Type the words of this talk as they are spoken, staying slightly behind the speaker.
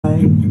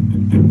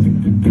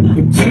right?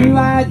 Or do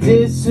I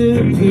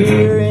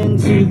disappear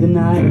into the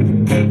night?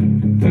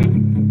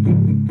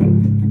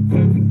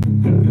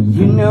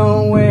 You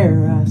know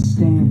where I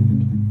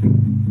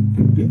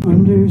stand, you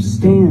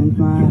understand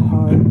my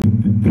heart.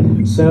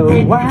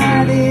 So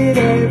why did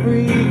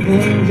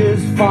everything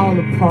just fall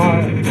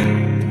apart?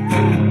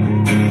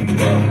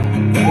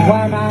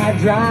 Why am I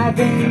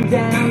driving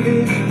down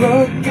this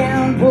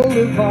broke-down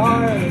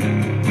boulevard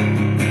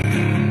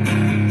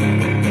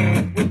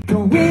with the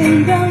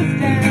windows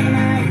down,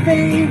 my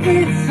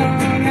favorite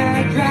song?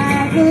 I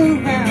drive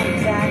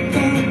around, I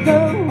can't go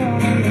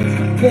home. It's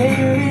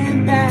there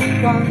and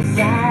back on the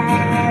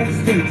side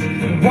streets. I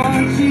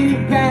want you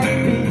back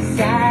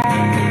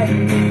beside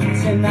me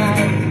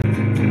tonight,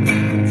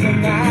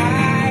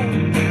 tonight,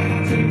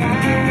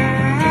 tonight.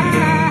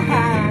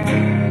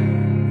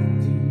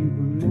 Do you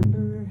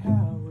remember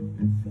how it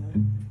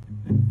felt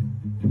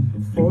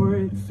before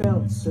it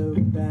felt so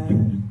bad?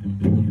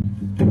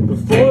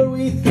 Before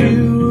we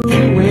threw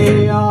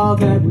away all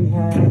that we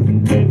had?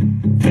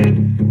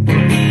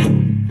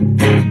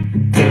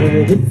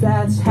 But if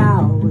that's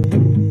how it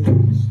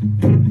is,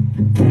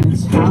 and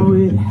it's how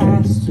it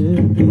has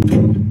to be,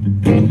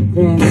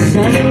 then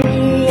send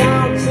me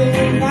out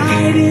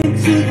tonight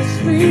into the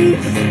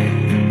streets,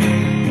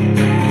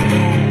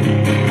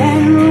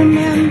 and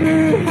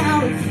remember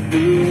how it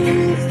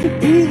feels to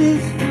be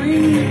this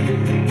free.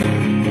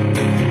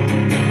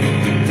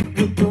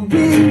 With the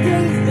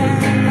windows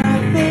down, my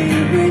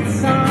favorite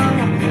song,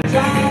 I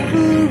drive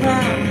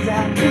around, I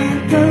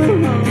can't go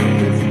home.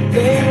 It's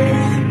there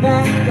and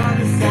back on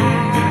the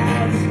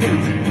side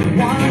streets. I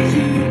want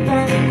you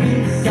back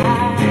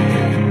beside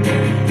me.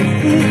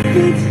 If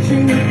it's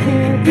true,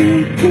 can't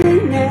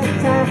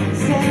reconnect. I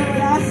said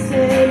what I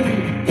said,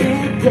 you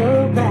can't go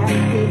back.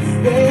 It's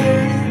there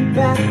and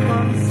back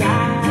on the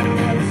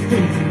side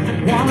streets.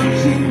 I want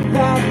you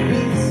back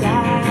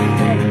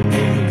beside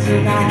me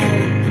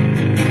tonight,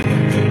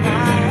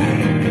 tonight,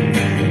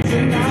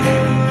 tonight.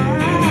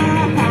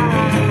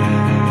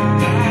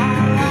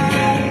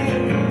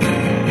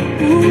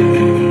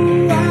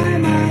 Ooh, I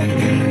might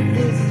leave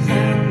this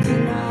town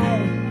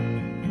tonight.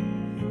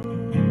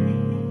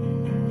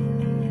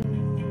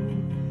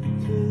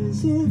 'Cause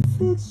if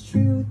it's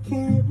true,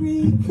 can't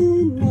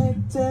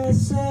reconnect. I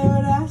said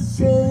what I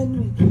said,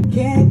 we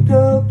can't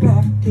go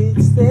back.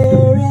 It's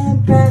there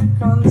and back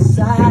on the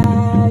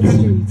side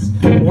streets.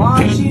 I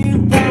want you